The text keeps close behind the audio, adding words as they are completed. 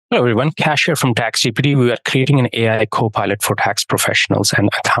Hello, everyone. Kash here from TaxGPT. We are creating an AI co-pilot for tax professionals and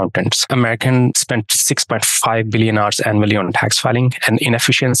accountants. Americans spend 6.5 billion hours annually on tax filing, and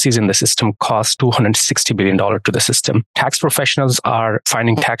inefficiencies in the system cost $260 billion to the system. Tax professionals are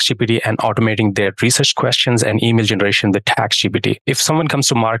finding TaxGPT and automating their research questions and email generation with TaxGPT. If someone comes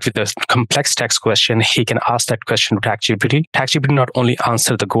to Mark with a complex tax question, he can ask that question to TaxGPT. TaxGPT not only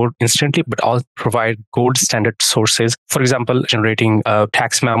answer the code instantly, but also provide gold standard sources. For example, generating a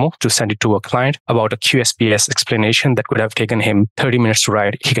tax memo to send it to a client about a QSPS explanation that could have taken him 30 minutes to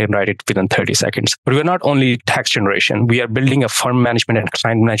write. He can write it within 30 seconds. But we're not only tax generation. We are building a firm management and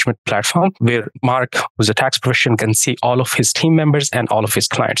client management platform where Mark, who's a tax professional, can see all of his team members and all of his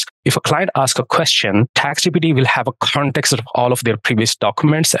clients. If a client asks a question, TaxGPT will have a context of all of their previous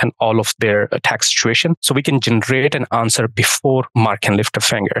documents and all of their tax situation. So we can generate an answer before Mark can lift a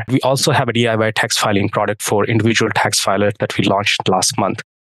finger. We also have a DIY tax filing product for individual tax filers that we launched last month.